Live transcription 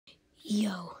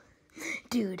Yo,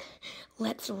 dude,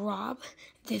 let's rob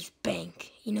this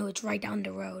bank. You know, it's right down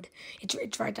the road.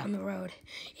 It's right down the road.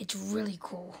 It's really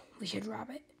cool. We should rob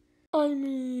it. I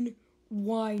mean,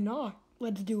 why not?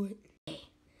 Let's do it.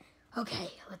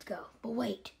 Okay, let's go. But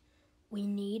wait, we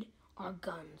need our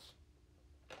guns.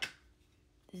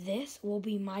 This will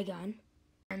be my gun,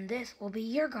 and this will be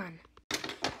your gun.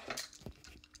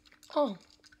 Oh,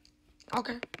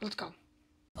 okay, let's go.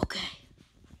 Okay.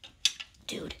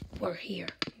 Dude, we're here.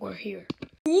 We're here.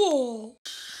 Whoa!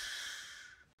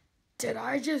 Did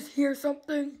I just hear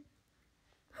something?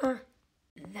 Huh?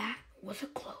 That was a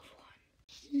close one.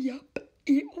 Yup,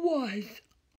 it was.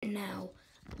 Now,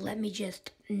 let me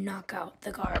just knock out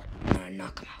the guard.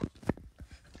 Knock him out.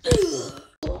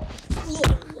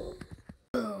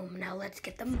 Boom, now let's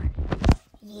get the money.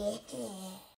 Yeah.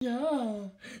 Yeah,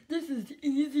 this is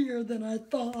easier than I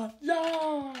thought.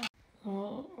 Yeah!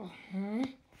 Yeah.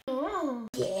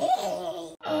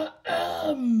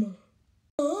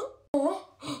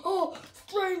 Oh,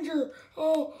 stranger!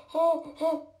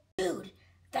 Oh. Dude,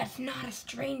 that's not a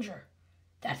stranger.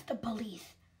 That's the police.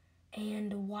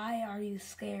 And why are you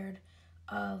scared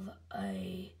of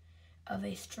a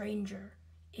stranger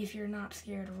if you're not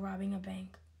scared of robbing a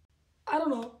bank? I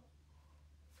don't know.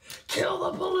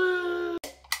 Kill the police!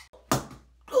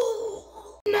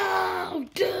 No,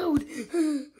 dude!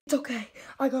 It's okay.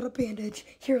 I got a bandage.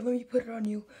 Here, let me put it on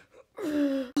you.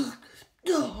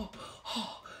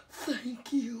 Oh,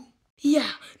 thank you.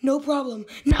 Yeah, no problem.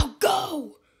 Now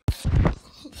go!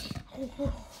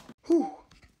 Whew.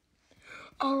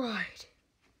 All right.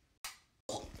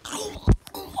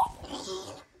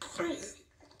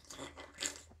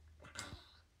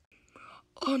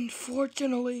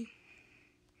 Unfortunately,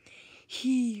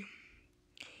 he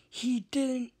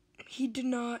did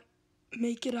not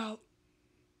make it out.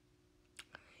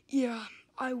 Yeah,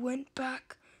 I went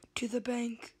back to the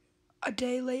bank a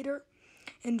day later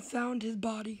and found his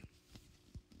body.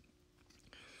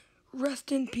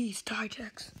 Rest in peace,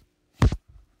 Tytex.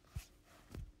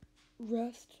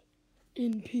 Rest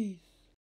in peace.